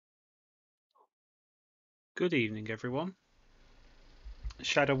Good evening, everyone.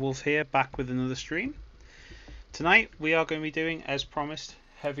 Shadow Wolf here, back with another stream. Tonight we are going to be doing, as promised,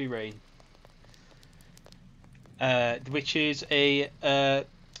 Heavy Rain, which is well,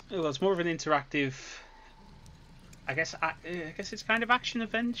 it's more of an interactive. I guess it's kind of action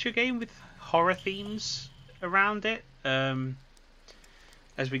adventure game with horror themes around it.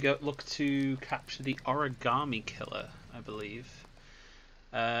 As we look to capture the origami killer, I believe.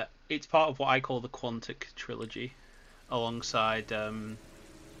 It's part of what I call the Quantic trilogy, alongside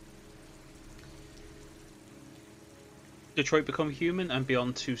Detroit Become Human and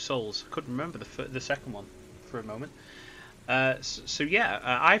Beyond Two Souls. I couldn't remember the second one for a moment.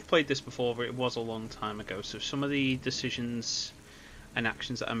 I've played this before, but it was a long time ago. So some of the decisions and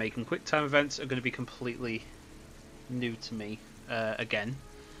actions that I make in quick time events are going to be completely new to me again,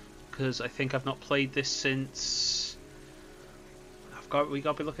 because I think I've not played this since we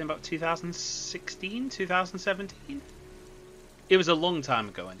got to be looking about 2016, 2017. It was a long time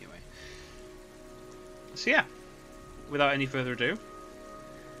ago anyway. So yeah, without any further ado,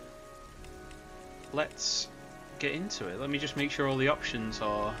 let's get into it. Let me just make sure all the options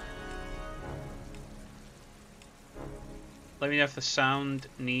are. Let me know if the sound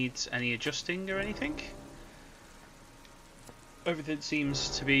needs any adjusting or anything. Everything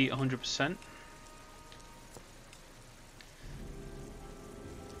seems to be 100%.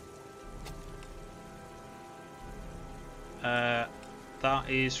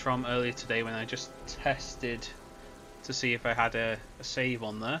 That is from earlier today when I just tested to see if I had a save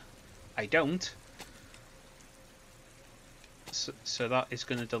on there. I don't. So that is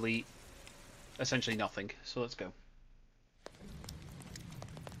going to delete essentially nothing. So let's go.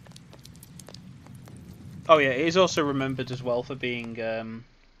 Oh yeah, it is also remembered as well for being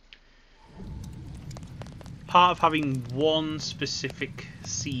part of having one specific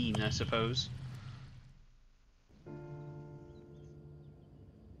scene, I suppose.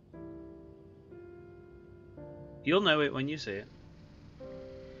 You'll know it when you see it.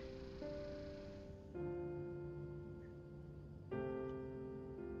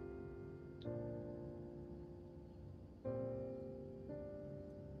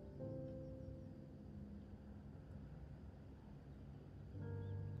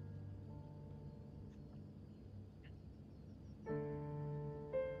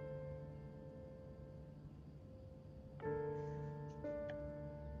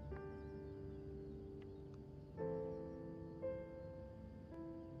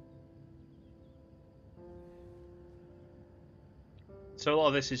 So a lot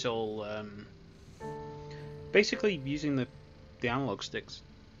of this is all basically using the analog sticks.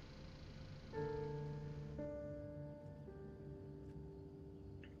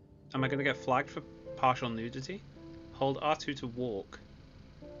 Am I going to get flagged for partial nudity? Hold R2 to walk.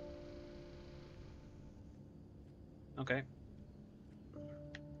 Okay.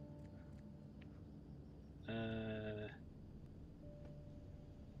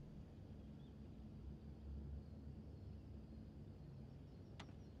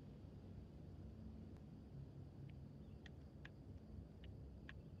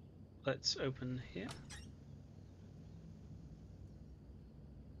 Let's open here.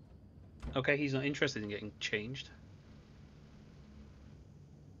 Okay, he's not interested in getting changed.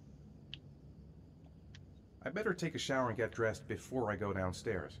 I better take a shower and get dressed before I go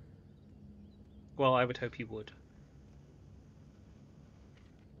downstairs. Well, I would hope he would.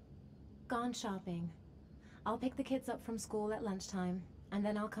 Gone shopping. I'll pick the kids up from school at lunchtime, and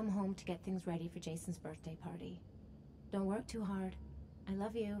then I'll come home to get things ready for Jason's birthday party. Don't work too hard. I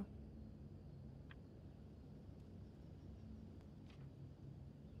love you.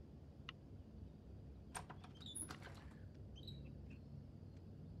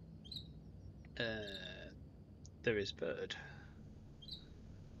 There is bird.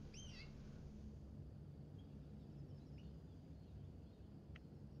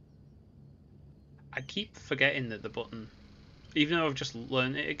 I keep forgetting that the button, even though I've just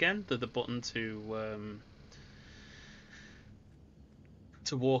learned it again, that the button to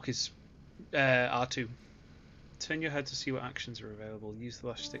walk is R2. Turn your head to see what actions are available. Use the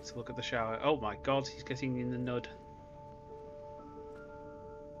left stick to look at the shower. Oh my god, he's getting in the nud.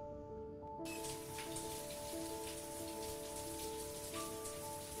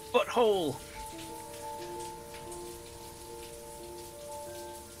 Butthole!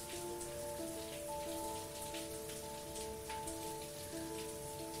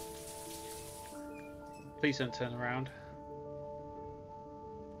 Please don't turn around.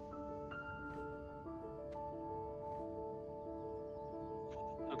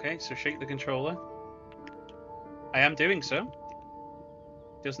 Okay, so shake the controller. I am doing so.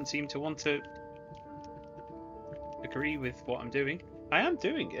 Doesn't seem to want to agree with what I'm doing. I am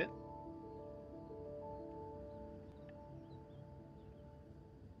doing it.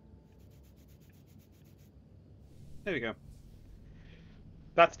 There we go.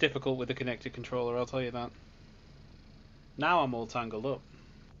 That's difficult with a connected controller, I'll tell you that. Now I'm all tangled up.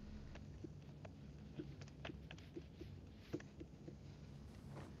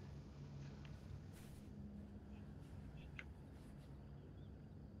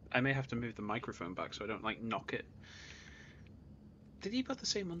 I may have to move the microphone back so I don't, like, knock it. Did he put the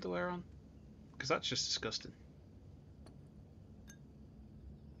same underwear on? Because that's just disgusting.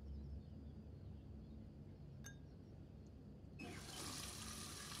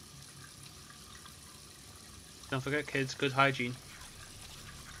 Don't forget, kids, good hygiene.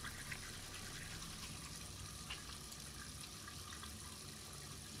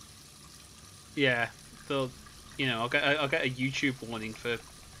 Yeah, they'll, you know, I'll get a YouTube warning for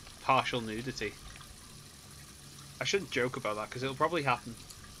partial nudity. I shouldn't joke about that because it'll probably happen.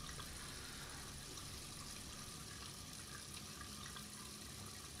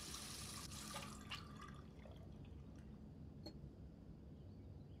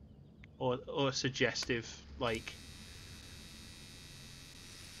 Or suggestive, like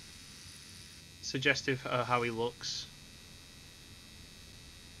suggestive how he looks.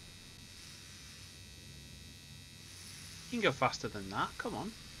 You can go faster than that. Come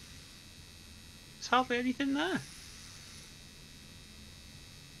on. There's hardly anything there.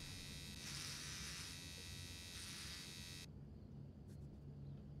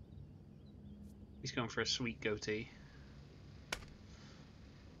 He's going for a sweet goatee.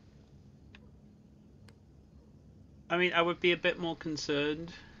 I mean, I would be a bit more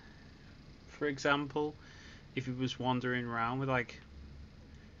concerned, for example, if he was wandering around with like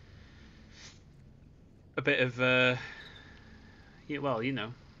a bit of yeah, well, you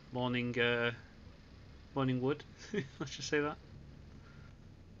know, morning morning wood. Let's just say that.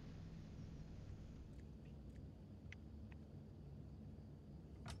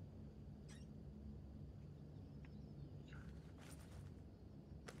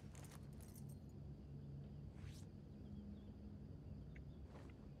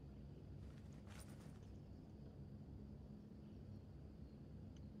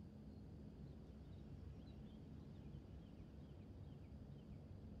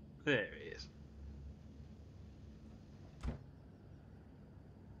 There he is.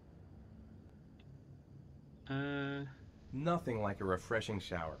 Nothing like a refreshing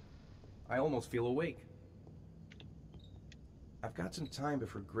shower. I almost feel awake. I've got some time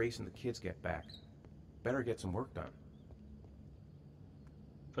before Grace and the kids get back. Better get some work done.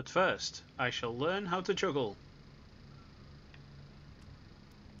 But first, I shall learn how to juggle.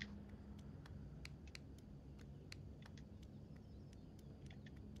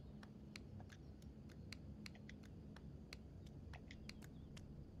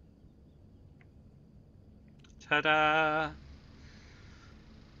 Ta-da!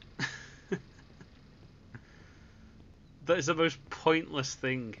 That is the most pointless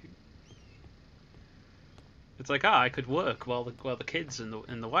thing. It's like, I could work while the kids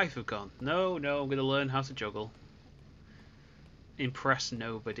and the wife have gone. No, I'm gonna learn how to juggle. Impress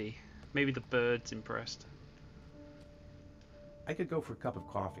nobody. Maybe the bird's impressed. I could go for a cup of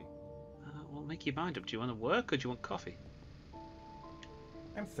coffee. Well, make your mind up. Do you want to work or do you want coffee?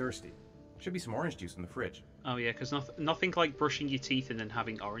 I'm thirsty. Should be some orange juice in the fridge. Oh yeah, because nothing like brushing your teeth and then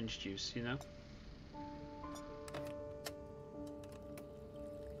having orange juice, you know?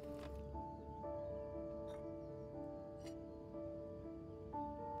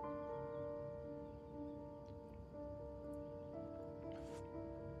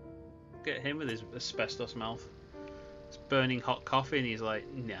 Get him with his asbestos mouth. It's burning hot coffee and he's like,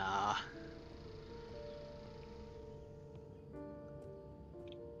 nah.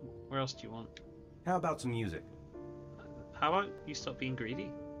 Where else do you want? How about some music? How about you stop being greedy?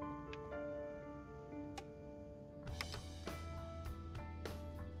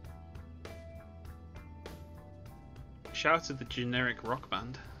 Shout out to the generic rock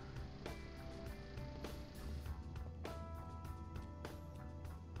band.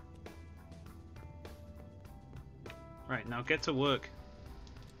 Right, now get to work.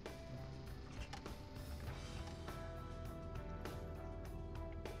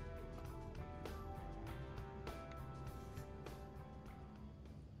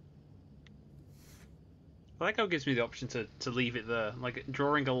 I like how it gives me the option to leave it there. Like,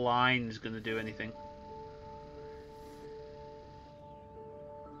 drawing a line is going to do anything.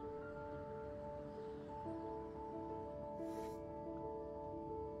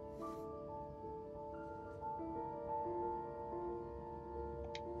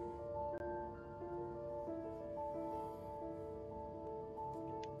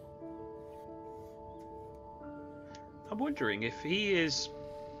 I'm wondering if he is.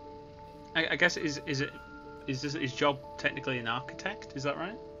 I guess is this his job technically an architect? Is that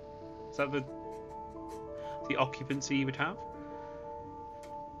right? Is that the occupancy he would have?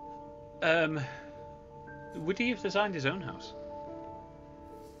 Would he have designed his own house?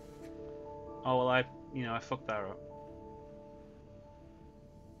 Oh well, I fucked that up.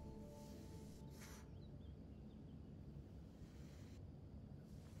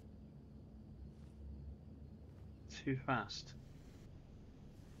 Too fast.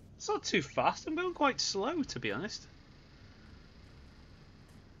 It's not too fast. I'm going quite slow, to be honest.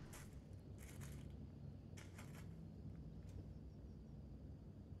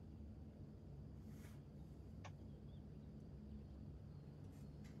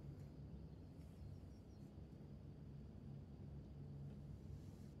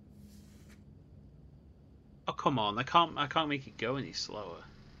 Oh come on! I can't make it go any slower.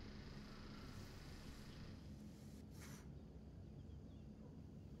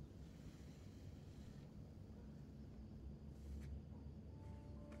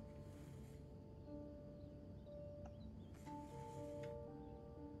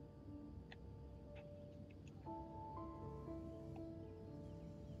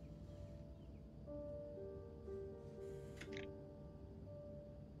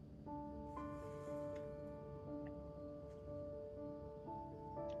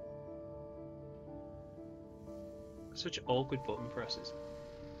 Such awkward button presses.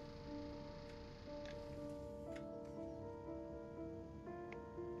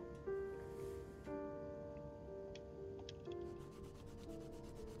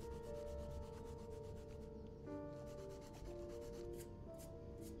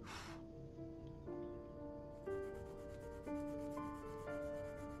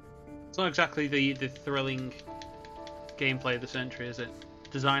 It's not exactly the thrilling gameplay of the century, is it?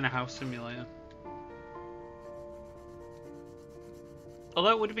 Design a house simulator.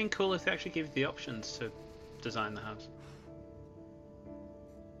 Although it would have been cool if they actually gave you the options to design the house.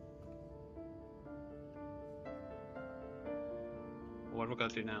 What have I got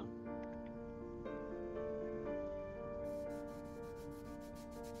to do now?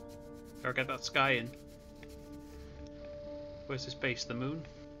 Gotta get that sky in. Where's this base? The moon?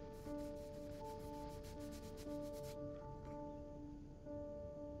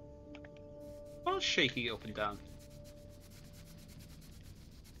 Well, shaking it up and down.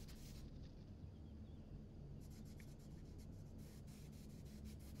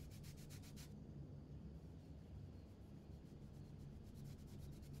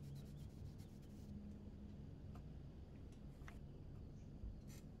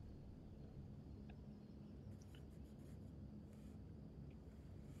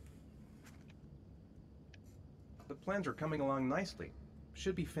 The plans are coming along nicely.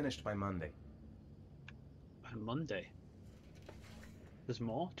 Should be finished by Monday. By Monday? There's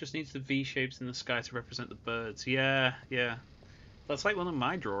more? Just needs the V shapes in the sky to represent the birds. Yeah. That's like one of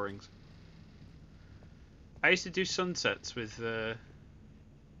my drawings. I used to do sunsets with the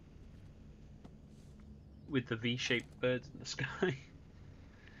V-shaped birds in the sky.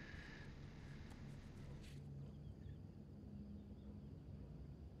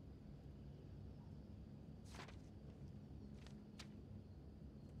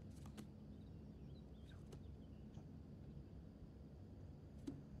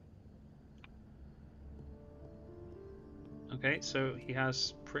 Okay, so he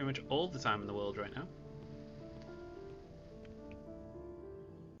has pretty much all the time in the world right now.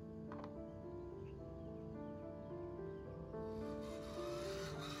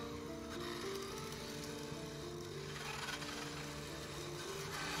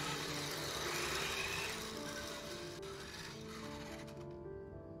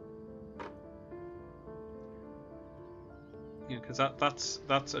 Yeah, because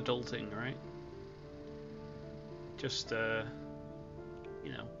that's adulting, right? Just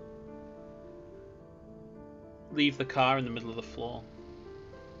you know, leave the car in the middle of the floor.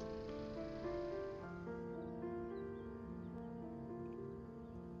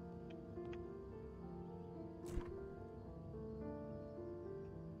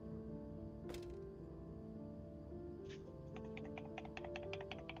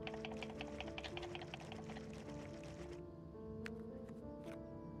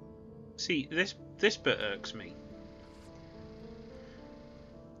 See, this bit irks me.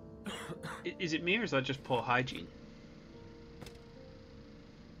 Is it me or is that just poor hygiene?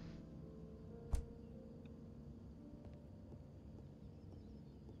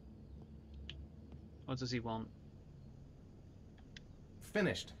 What does he want?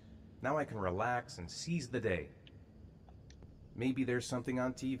 Finished. Now I can relax and seize the day. Maybe there's something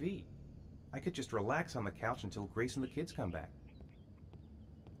on TV. I could just relax on the couch until Grace and the kids come back.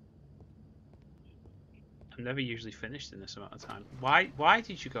 I'm never usually finished in this amount of time. Why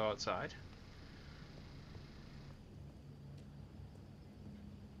did you go outside?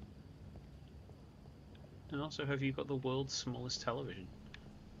 And also, have you got the world's smallest television?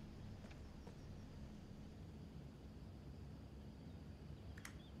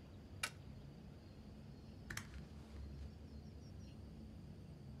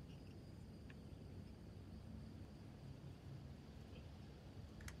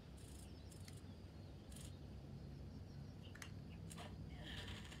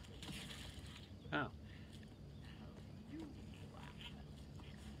 Oh.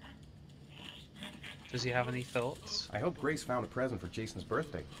 Does he have any thoughts? I hope Grace found a present for Jason's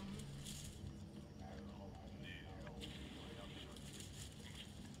birthday.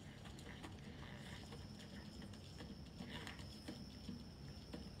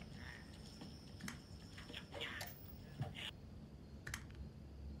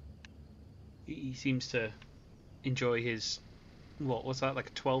 He seems to enjoy his, what was that, like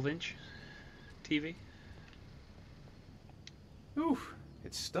a 12-inch TV? Oof,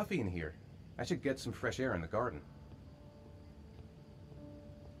 it's stuffy in here. I should get some fresh air in the garden.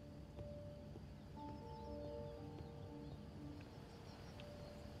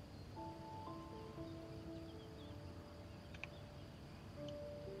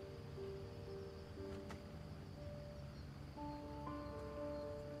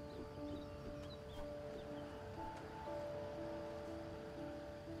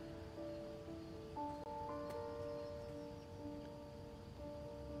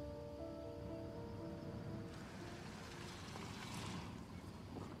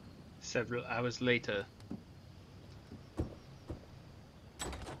 Several hours later.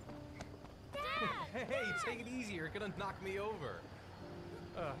 Hey, take it easy, you're gonna knock me over.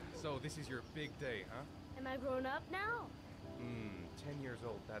 So this is your big day, huh? Am I grown up now? 10 years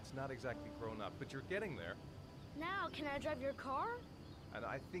old, that's not exactly grown up, but you're getting there. Now, can I drive your car? And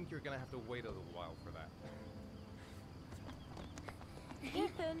I think you're gonna have to wait a little while for that.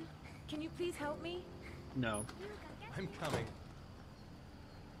 Ethan, can you please help me? No. I'm coming.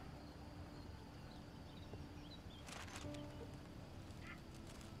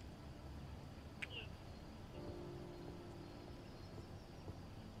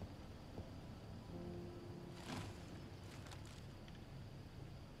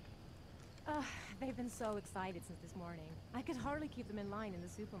 They've been so excited since this morning. I could hardly keep them in line in the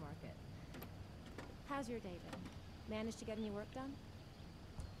supermarket. How's your day been? Managed to get any work done?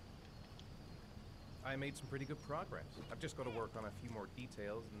 I made some pretty good progress. I've just got to work on a few more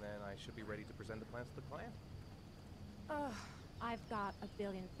details, and then I should be ready to present the plans to the client. Ugh, I've got a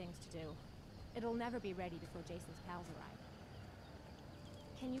billion things to do. It'll never be ready before Jason's pals arrive.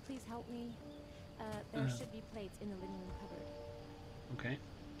 Can you please help me? There should be plates in the living room cupboard. Okay.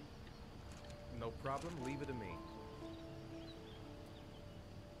 No problem, leave it to me.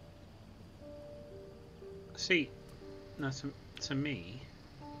 See, now to me,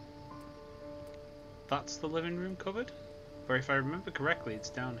 that's the living room cupboard? Or if I remember correctly,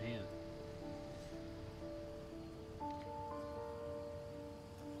 it's down here.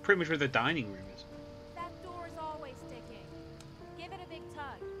 Pretty much where the dining room is. That door is always sticking. Give it a big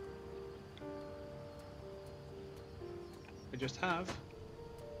tug. I just have.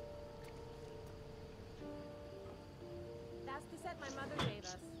 That's the set my mother gave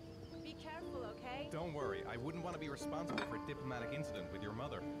us. Be careful, okay? Don't worry, I wouldn't want to be responsible for a diplomatic incident with your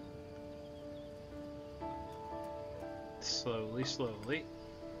mother. Slowly, slowly.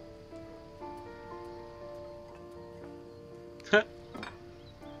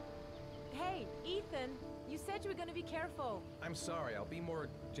 Hey, Ethan, you said you were going to be careful. I'm sorry, I'll be more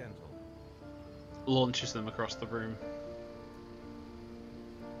gentle. Launches them across the room.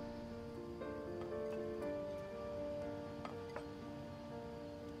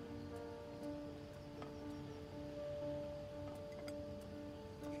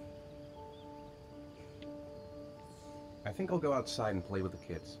 I think I'll go outside and play with the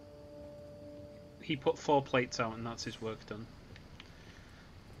kids. He put 4 plates out and that's his work done.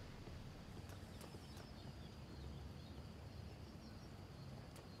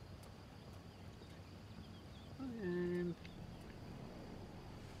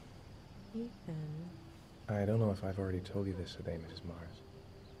 Ethan. I don't know if I've already told you this today, Mrs. Mars,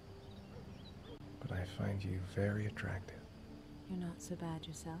 but I find you very attractive. You're not so bad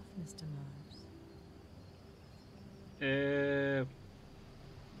yourself, Mr. Mars. I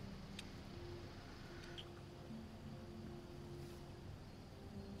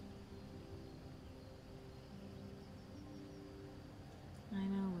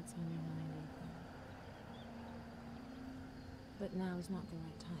know what's on your mind, but now is not the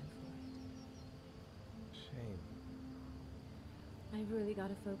right time for it. Shame. I've really got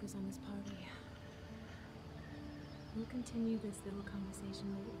to focus on this party. We'll continue this little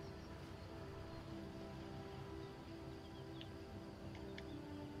conversation later.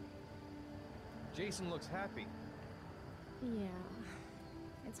 Jason looks happy. Yeah.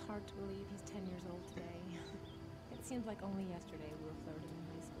 It's hard to believe he's 10 years old today. It seems like only yesterday we were flirting in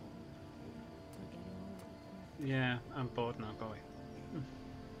high school. We're getting old. Yeah, I'm bored now, boy.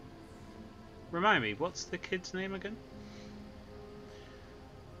 Remind me, what's the kid's name again?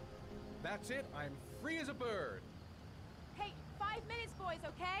 That's it. I'm free as a bird. Hey, 5 minutes, boys,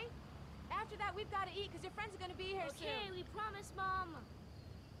 okay? After that, we've got to eat because your friends are going to be here soon. Okay, we promise, Mom.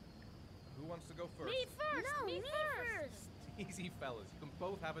 Who wants to go first? Me first. No, me me first. Easy, fellas. You can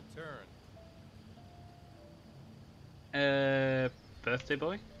both have a turn. Birthday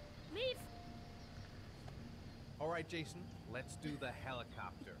boy? Me. All right, Jason. Let's do the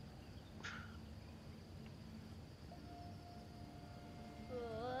helicopter.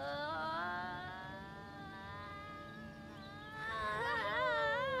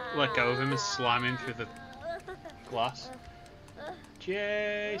 Let go of him and slam him through the glass.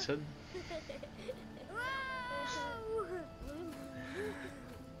 Jason.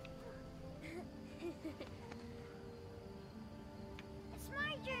 It's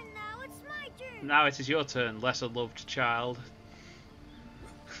my turn now. It's my turn. Now it is your turn, lesser loved child.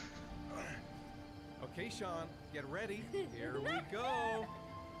 Okay, Sean. Get ready. Here we go.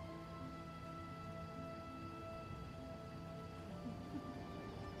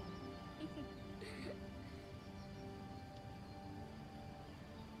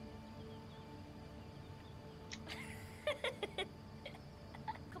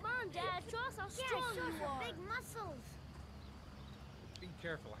 Come on, Dad. Show us how strong you are. big muscles. Be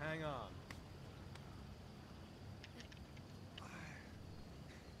careful. Hang on.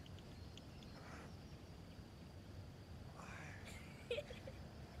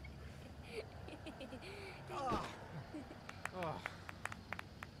 Oh.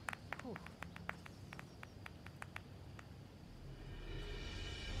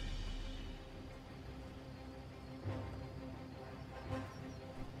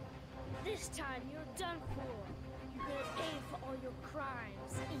 This time you're done for. You're gonna pay for all your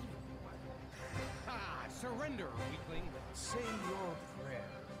crimes, evil one. Ah, surrender, weakling. Say your prayer.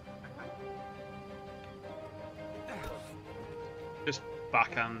 Just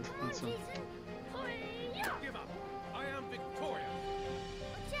backhand. Come on, And so. Jason. Hurry up. Give up. I am Victoria.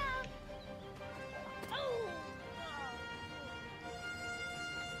 Watch out. Oh.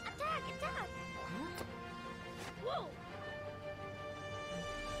 Attack! Attack! Whoa.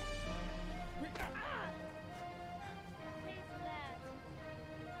 Ah. Pay for that.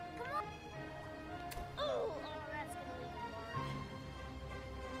 Come on. Oh, that's gonna leave a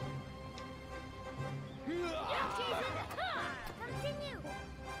mark. Yeah, Jason. Continue.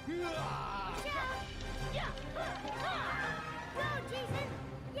 Watch out. Yeah. Go, Jason.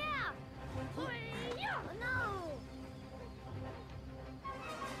 Yeah. Yeah. No.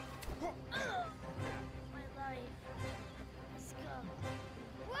 My life. Let's go.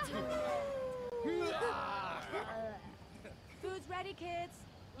 Food's ready, kids.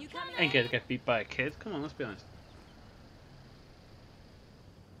 You coming Ain't in? gonna get beat by a kid. Come on, let's be honest.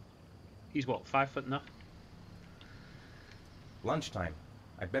 He's what, 5 foot enough? Lunchtime.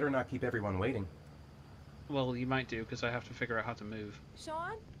 I'd better not keep everyone waiting. Well, you might do, because I have to figure out how to move.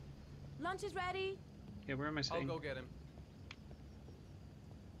 Sean? Lunch is ready. Yeah, where am I I'll sitting? go get him.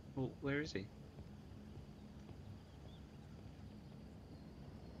 Well, where is he?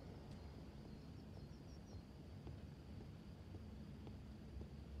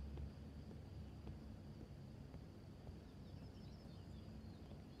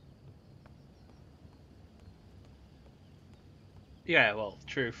 Yeah, well,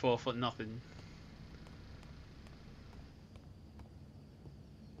 true, 4 foot nothing.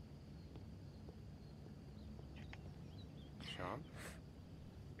 Sean?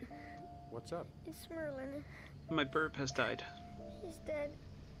 What's up? It's Merlin. My burp has died. He's dead.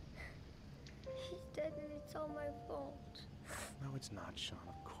 He's dead and it's all my fault. No, it's not, Sean.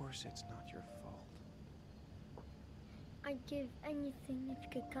 Of course it's not your fault. I'd give anything if you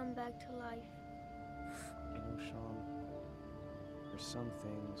could come back to life. You know, Sean, there's some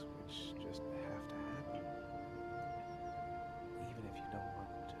things which just have to happen. Even if you don't want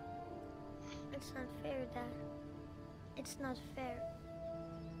them to. It's not fair, Dad. It's not fair.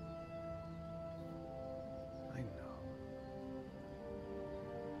 I know.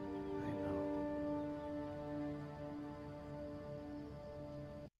 I know.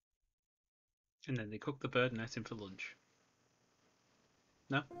 And then they cook the bird and ate him for lunch.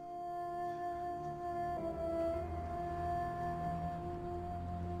 No?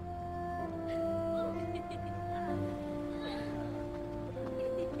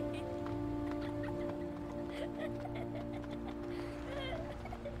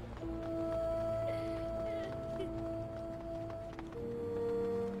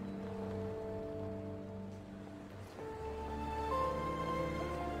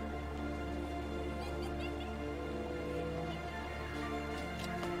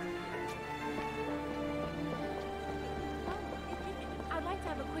 I'd like to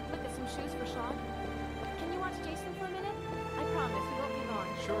have a quick look at some shoes for Sean. Can you watch Jason for a minute? I promise, we won't be long.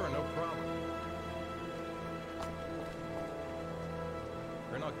 Sure, no problem.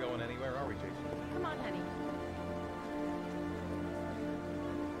 We're not going anywhere, are we, Jason? Come on, honey.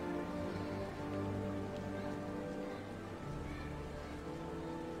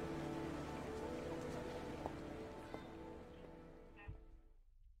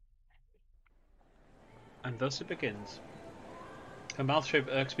 And thus it begins. Her mouth shape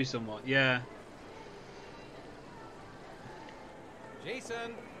irks me somewhat. Yeah.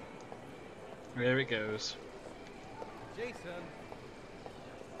 Jason! There it goes. Jason!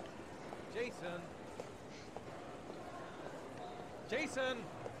 Jason! Jason!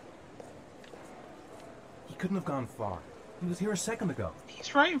 He couldn't have gone far. He was here a second ago.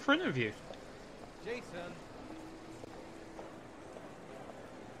 He's right in front of you. Jason!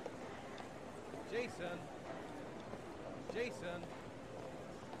 Jason! Jason!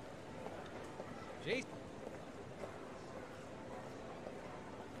 Jason!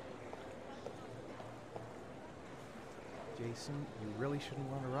 Jason, you really shouldn't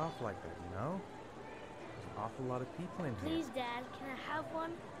run her off like that, you know? There's an awful lot of people in here. Please, Dad, can I have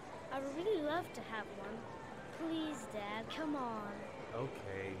one? I would really love to have one. Please, Dad, come on.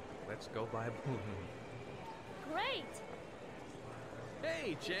 Okay, let's go buy a balloon. Great!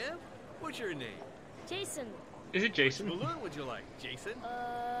 Hey, champ. What's your name? Jason, Is it Jason? Which balloon would you like, Jason?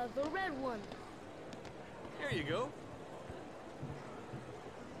 the red one. Here you go.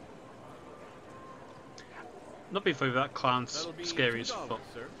 Not before that clown's That'll be scary as $2, fuck.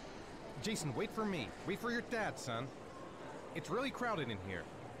 sir. Jason, wait for me. Wait for your dad, son. It's really crowded in here.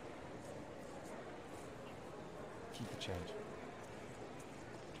 Keep the change.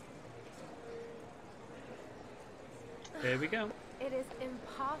 There we go. It is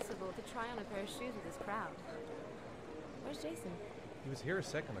impossible to try on a pair of shoes with this crowd. Where's Jason? He was here a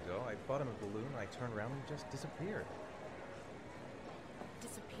second ago. I bought him a balloon. I turned around and he just disappeared.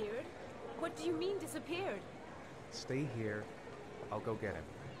 Disappeared? What do you mean disappeared? Stay here. I'll go get him.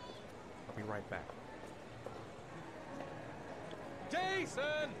 I'll be right back.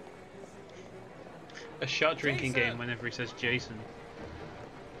 Jason! A shot drinking Jason! game whenever he says Jason.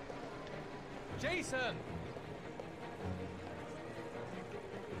 Jason!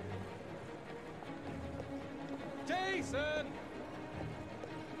 Jason!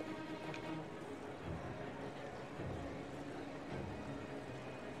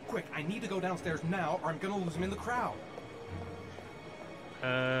 Quick, I need to go downstairs now or I'm gonna lose him in the crowd.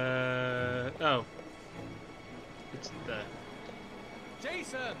 Oh. It's there.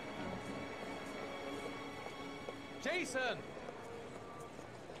 Jason! Jason!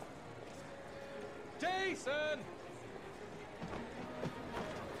 Jason!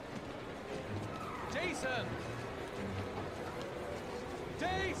 Jason!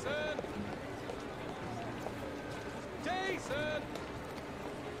 Jason! Jason!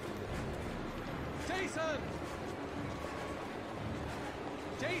 Jason!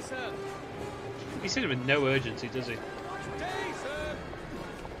 Jason! He said it with no urgency, does he? Jason!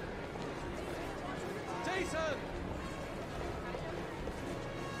 Jason!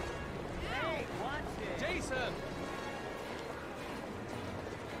 Hey, watch it. Jason!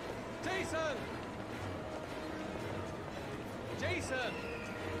 Jason! Jason!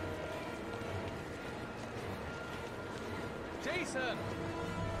 Jason!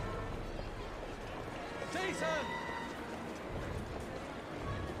 Jason!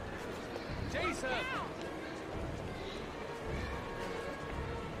 Jason!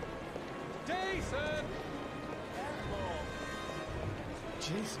 Jason!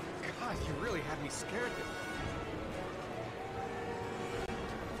 Jason, God, you really had me scared there.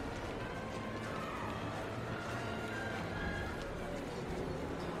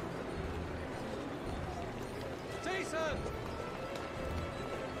 Jason!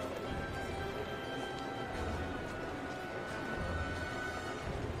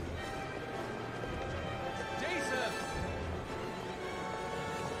 Jason!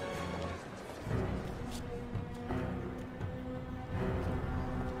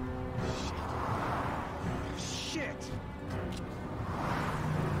 Shit!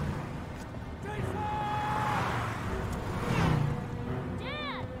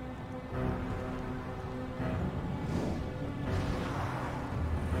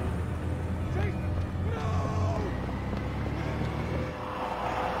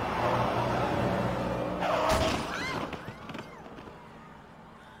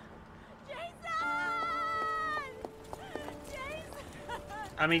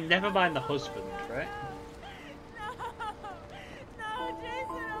 I mean, never mind the husband, right? No, Jason,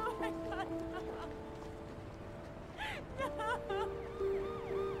 oh my god,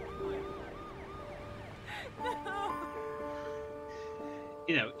 no.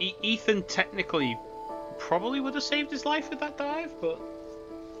 You know, Ethan technically probably would have saved his life with that dive, but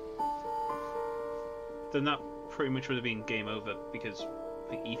then that pretty much would have been game over because I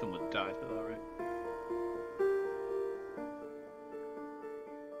think Ethan would have died for that, right?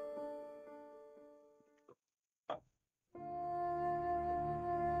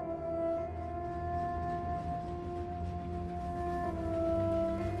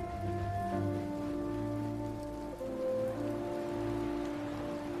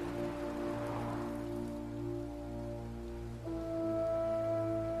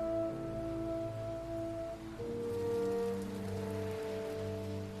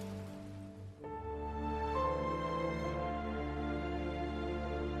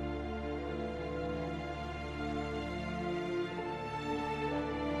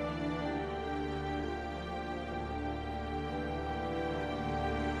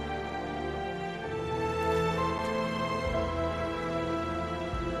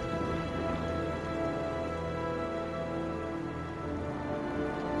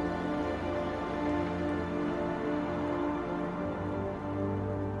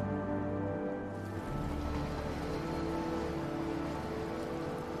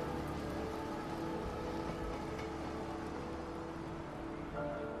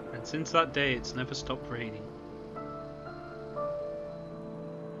 And since that day, it's never stopped raining.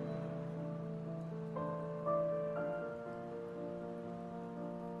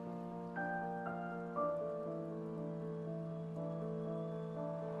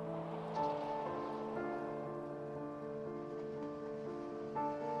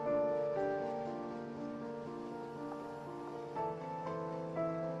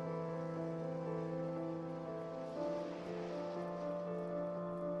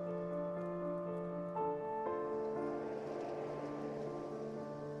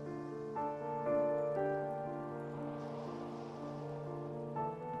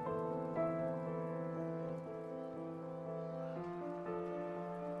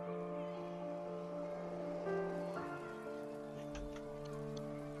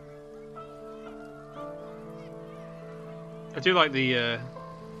 I do like the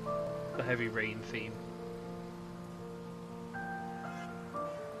heavy rain theme.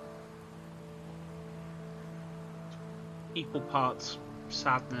 Equal parts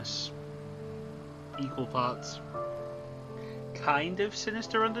sadness, equal parts kind of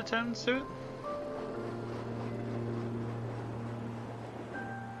sinister undertones to it.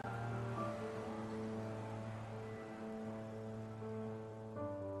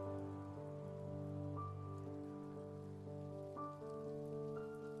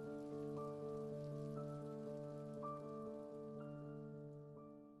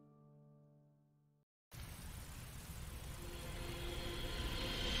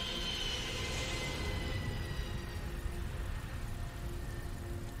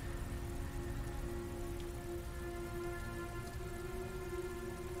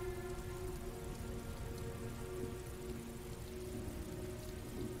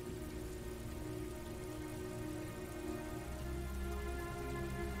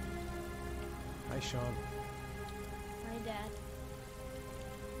 Hi, Sean. My dad.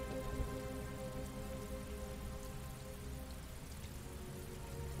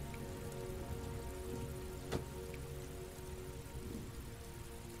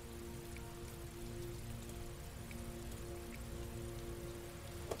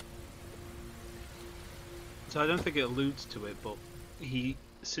 So I don't think it alludes to it, but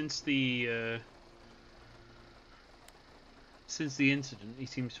since the incident, he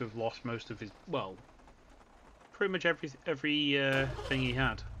seems to have lost most of his, well, pretty much every thing he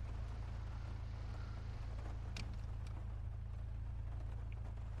had.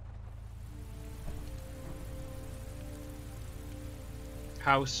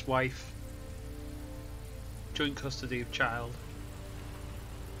 House, wife, joint custody of child.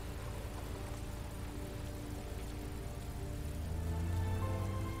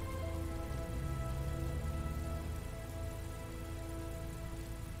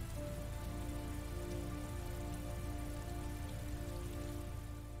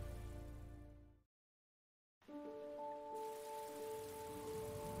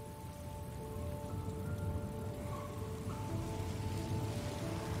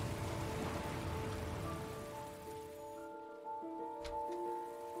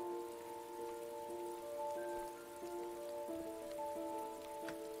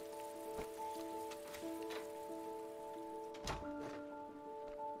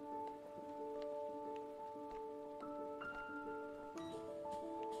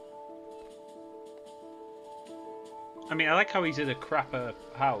 I mean, I like how he's in a crapper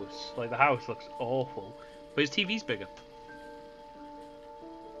house. Like, the house looks awful, but his TV's bigger.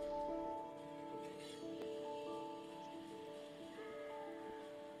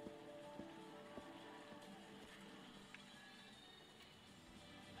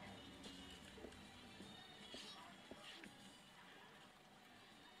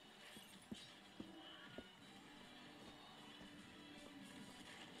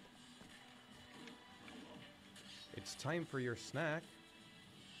 It's time for your snack.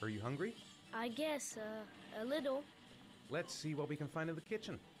 Are you hungry? I guess, a little. Let's see what we can find in the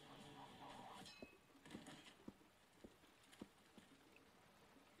kitchen.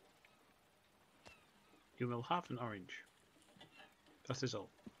 You will have an orange. That is all.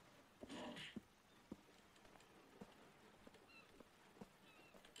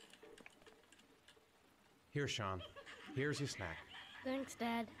 Here, Sean. Here's your snack. Thanks,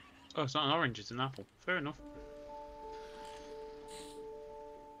 Dad. Oh, it's not an orange, it's an apple. Fair enough.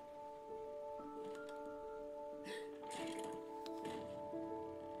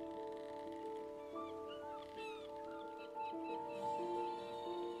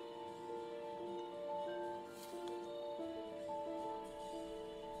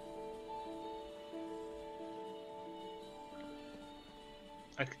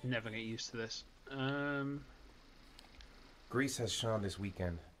 I could never get used to this. Grease has Sean this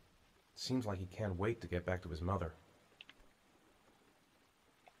weekend. Seems like he can't wait to get back to his mother.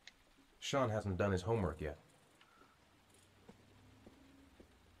 Sean hasn't done his homework yet.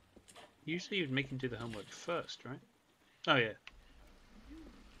 Usually you'd make him do the homework first, right? Oh yeah.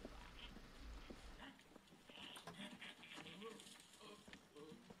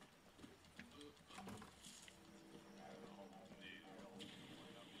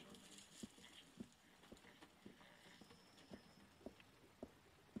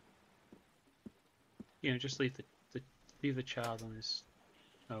 You know, just leave the child on his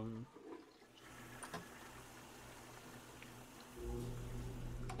own.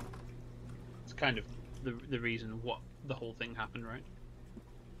 It's kind of the reason what the whole thing happened, right?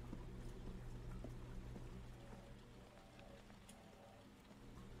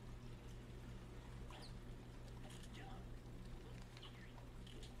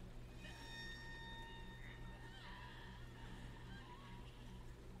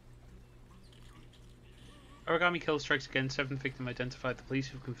 Origami kill strikes again. 7th victim identified. The police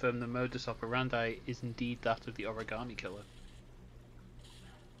have confirmed the modus operandi is indeed that of the origami killer.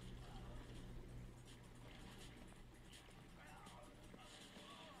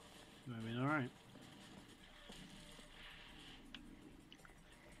 I mean, alright.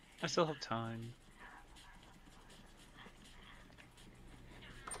 I still have time.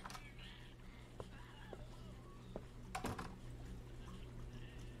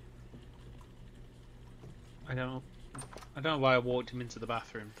 I don't know why I walked him into the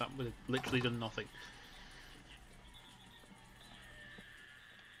bathroom. That would have literally done nothing.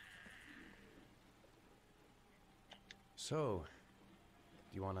 So,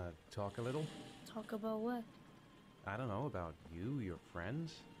 do you want to talk a little? Talk about what? I don't know, about you, your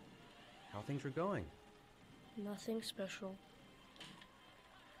friends, how things are going. Nothing special.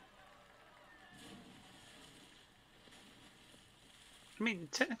 I mean,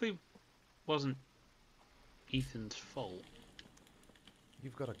 technically wasn't Ethan's fault.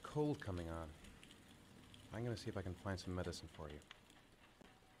 You've got a cold coming on. I'm gonna see if I can find some medicine for you.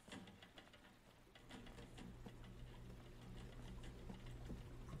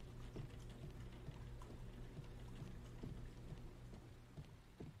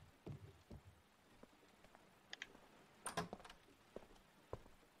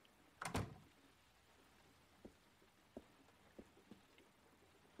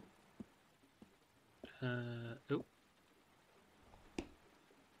 Oh.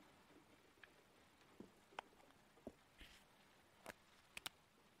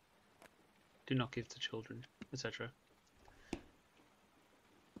 Do not give to children, etc.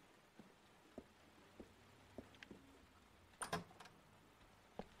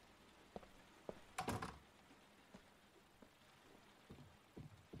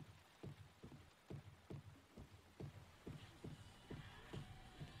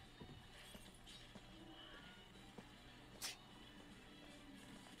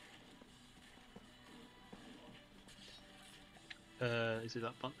 Is it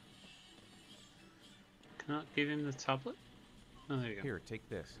that button? Can I give him the tablet? Oh, there you go. Here, take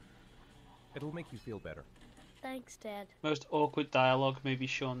this. It'll make you feel better. Thanks, Dad. Most awkward dialogue. Maybe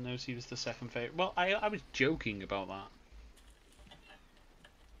Sean knows he was the second favourite. Well, I was joking about that.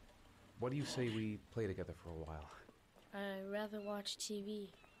 What do you say we play together for a while? I'd rather watch TV.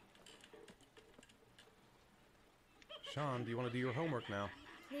 Sean, do you want to do your homework now?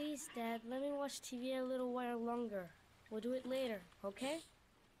 Please, Dad, let me watch TV a little while longer. We'll do it later, okay?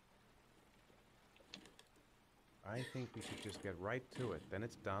 I think we should just get right to it. Then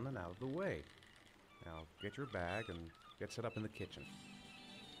it's done and out of the way. Now, get your bag and get set up in the kitchen.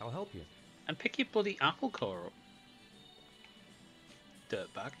 I'll help you. And pick your bloody apple core up.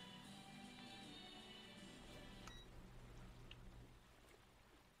 Dirtbag.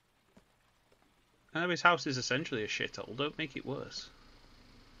 I know his house is essentially a shithole, don't make it worse.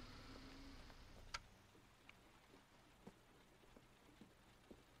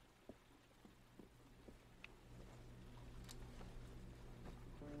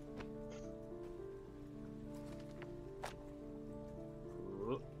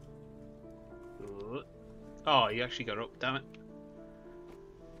 Oh, you actually got up, damn it.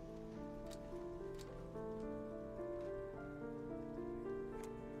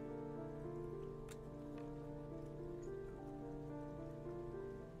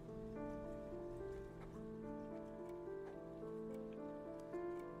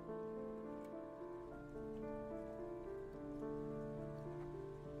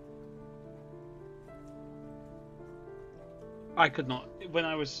 I could not, when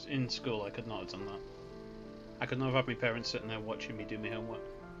I was in school, I could not have done that. I could not have had my parents sitting there watching me do my homework.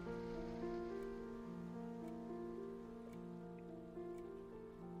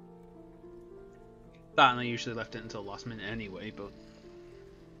 That, and I usually left it until last minute anyway, but...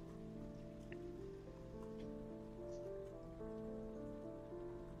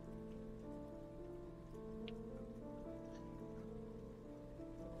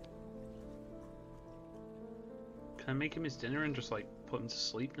 Can I make him his dinner and just, like, put him to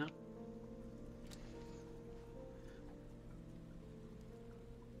sleep now?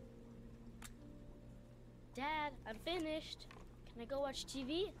 Dad, I'm finished. Can I go watch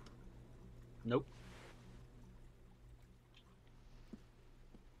TV? Nope.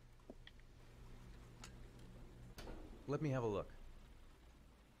 Let me have a look.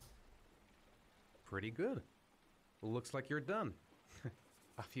 Pretty good. Looks like you're done.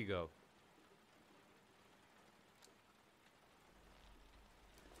 Off you go.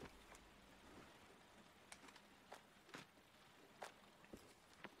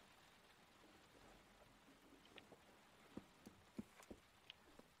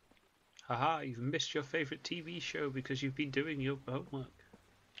 Haha, you've missed your favourite TV show because you've been doing your homework.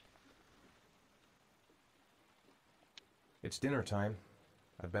 It's dinner time.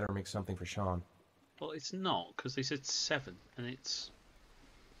 I'd better make something for Sean. Well, it's not, because they said 7, and it's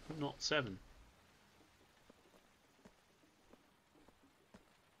not 7.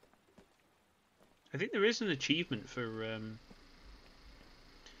 I think there is an achievement for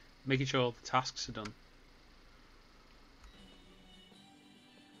making sure all the tasks are done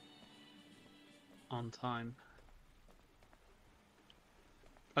on time.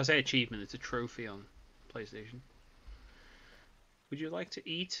 I say achievement, it's a trophy on PlayStation. Would you like to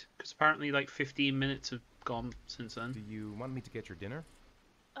eat? Because apparently like 15 minutes have gone since then. Do you want me to get your dinner?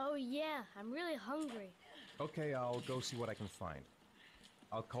 Oh yeah, I'm really hungry. Okay, I'll go see what I can find.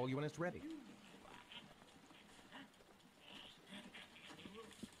 I'll call you when it's ready.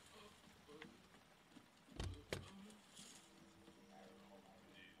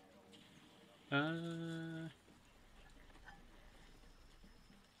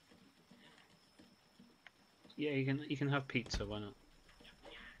 Yeah, you can have pizza. Why not?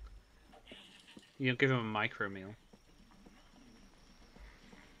 You give him a micro meal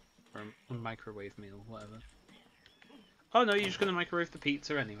or a microwave meal, whatever. Oh no, you're just gonna microwave the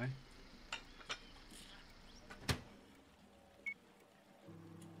pizza anyway.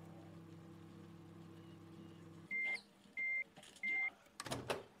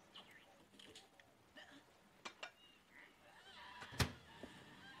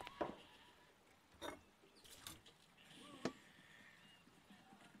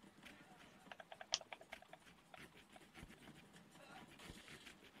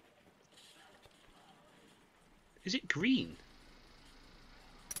 Is it green?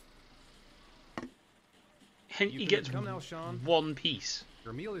 And he gets come now, Sean. one piece.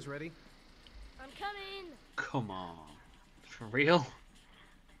 Your meal is ready. I'm coming. Come on. For real?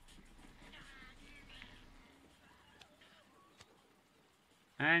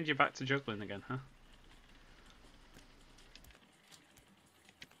 And you're back to juggling again, huh?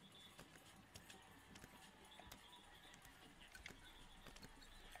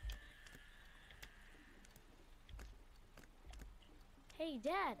 Hey,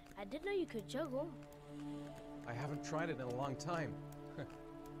 Dad, I didn't know you could juggle. I haven't tried it in a long time.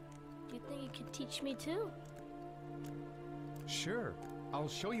 Do you think you could teach me too? Sure. I'll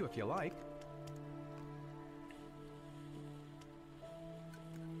show you if you like.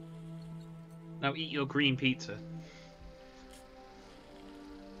 Now eat your green pizza.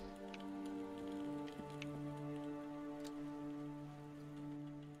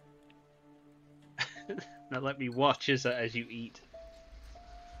 Now let me watch as you eat.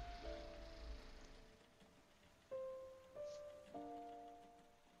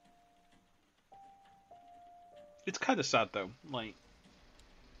 It's kind of sad though, like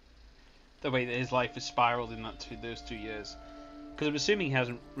the way that his life has spiraled in those 2 years. Because I'm assuming he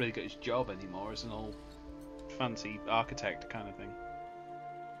hasn't really got his job anymore as an old fancy architect kind of thing.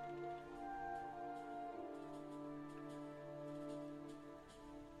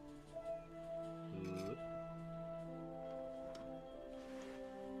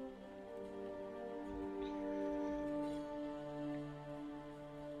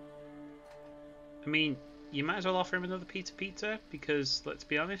 I mean, you might as well offer him another pizza, because let's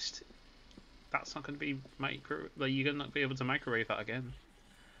be honest, that's not going to be you're going to not be able to microwave that again.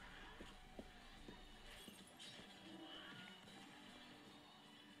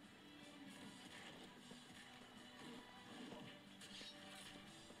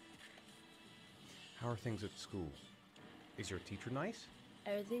 How are things at school? Is your teacher nice?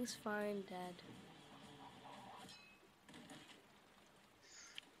 Everything's fine, Dad.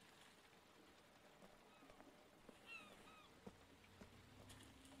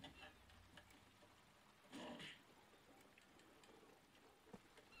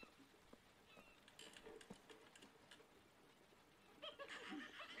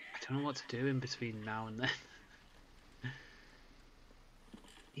 I don't know what to do in between now and then.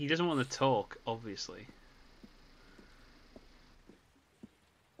 He doesn't want to talk, obviously.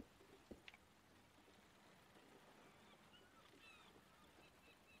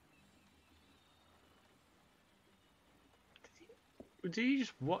 Did you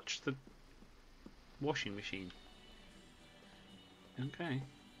just watch the washing machine? Okay.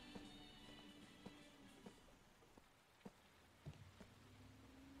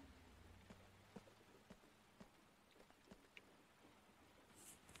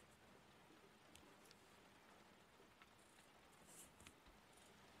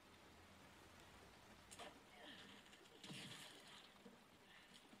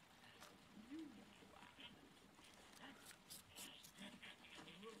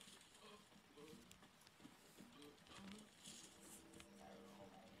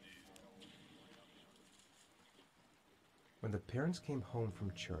 When the parents came home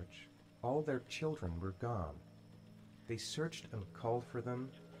from church, all their children were gone. They searched and called for them,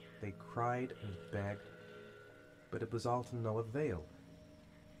 they cried and begged, but it was all to no avail.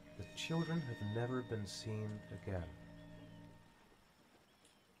 The children have never been seen again.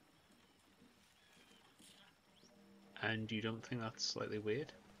 And you don't think that's slightly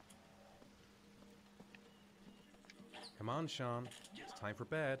weird? Come on, Sean. It's time for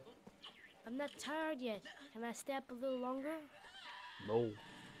bed. I'm not tired yet. Can I stay up a little longer? No.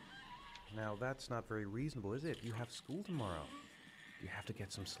 Now, that's not very reasonable, is it? You have school tomorrow. You have to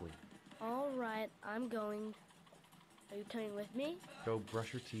get some sleep. All right, I'm going. Are you coming with me? Go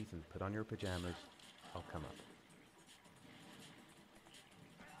brush your teeth and put on your pajamas. I'll come up.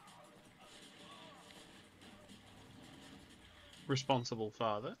 Responsible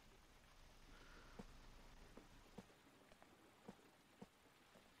father.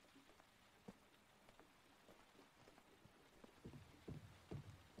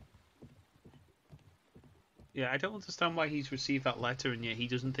 Yeah, I don't understand why he's received that letter and yet he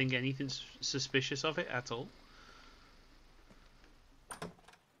doesn't think anything suspicious of it at all.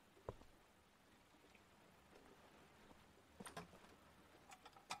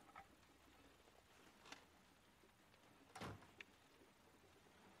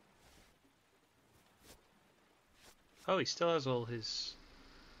 Oh, he still has all his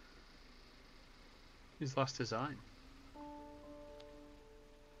last design.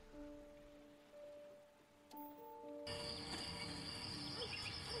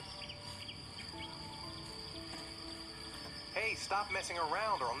 Hey, stop messing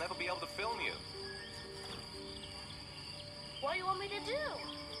around or I'll never be able to film you. What do you want me to do?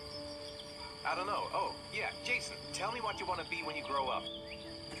 I don't know. Oh, yeah, Jason, tell me what you want to be when you grow up.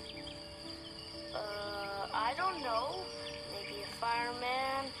 I don't know. Maybe a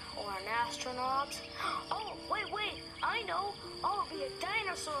fireman or an astronaut. Oh, wait, I know. I'll be a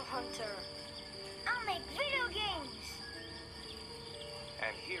dinosaur hunter. I'll make video games.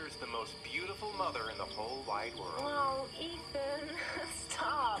 And here's the most beautiful mother in the whole wide world. Oh, Ethan,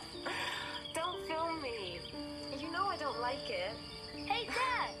 stop. Don't film me. You know I don't like it. Hey,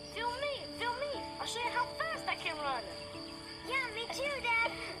 Dad, film me. I'll show you how fast I can run. Yeah, me too,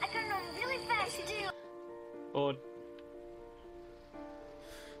 Dad. I can run really fast, too. Or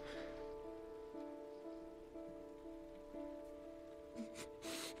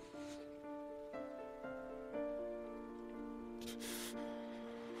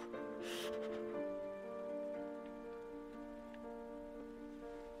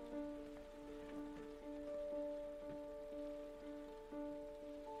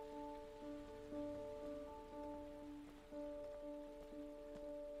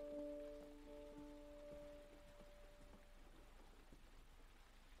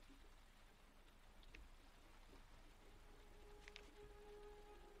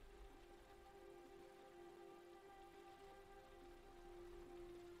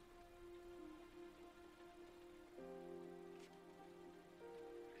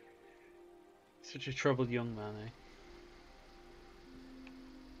Such a troubled young man, eh?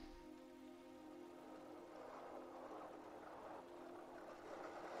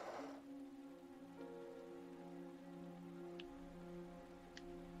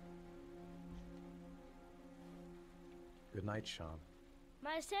 Good night, Sean.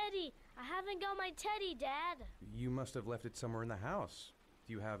 My teddy! I haven't got my teddy, Dad. You must have left it somewhere in the house.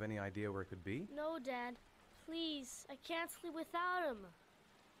 Do you have any idea where it could be? No, Dad. Please, I can't sleep without him.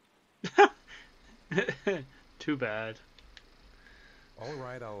 Too bad. All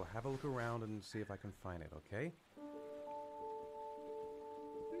right, I'll have a look around and see if I can find it, okay?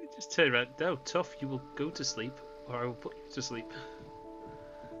 Just turn around. No, tough. You will go to sleep, or I will put you to sleep.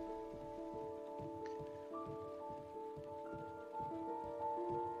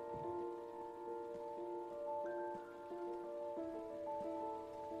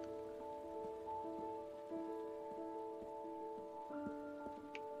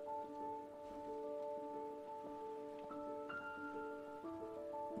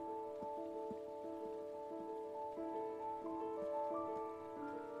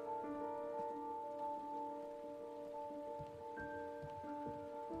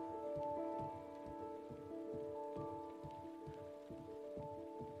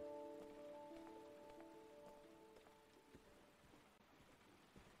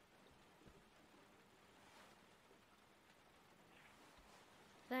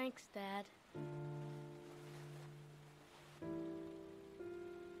 Thanks, Dad.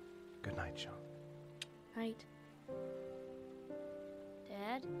 Good night, Sean. Night.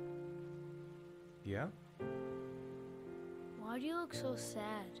 Dad, Yeah? why do you look so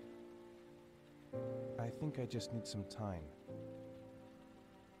sad? I think I just need some time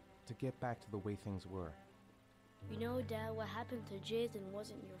to get back to the way things were. You know, Dad, what happened to Jason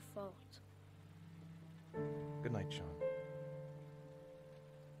wasn't your fault. Good night, Sean.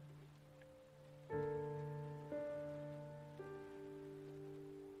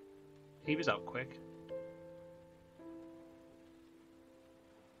 He was out quick.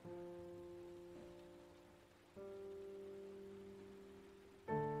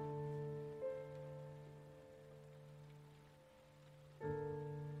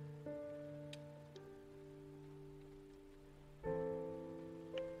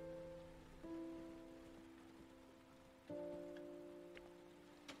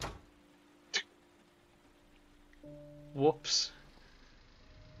 Whoops.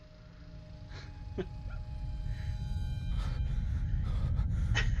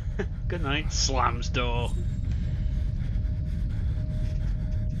 Good night. Slams door.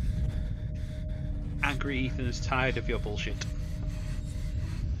 Angry Ethan is tired of your bullshit.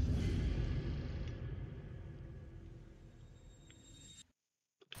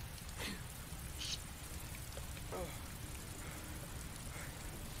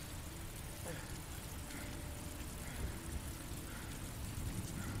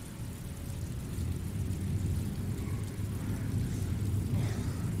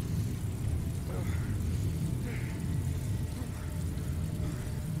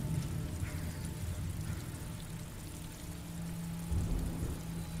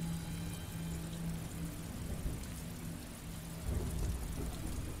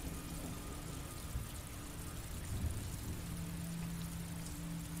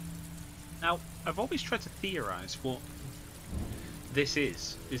 Now, I've always tried to theorize what this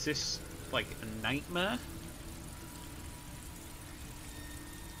is. Is this like a nightmare?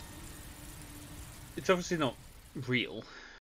 It's obviously not real.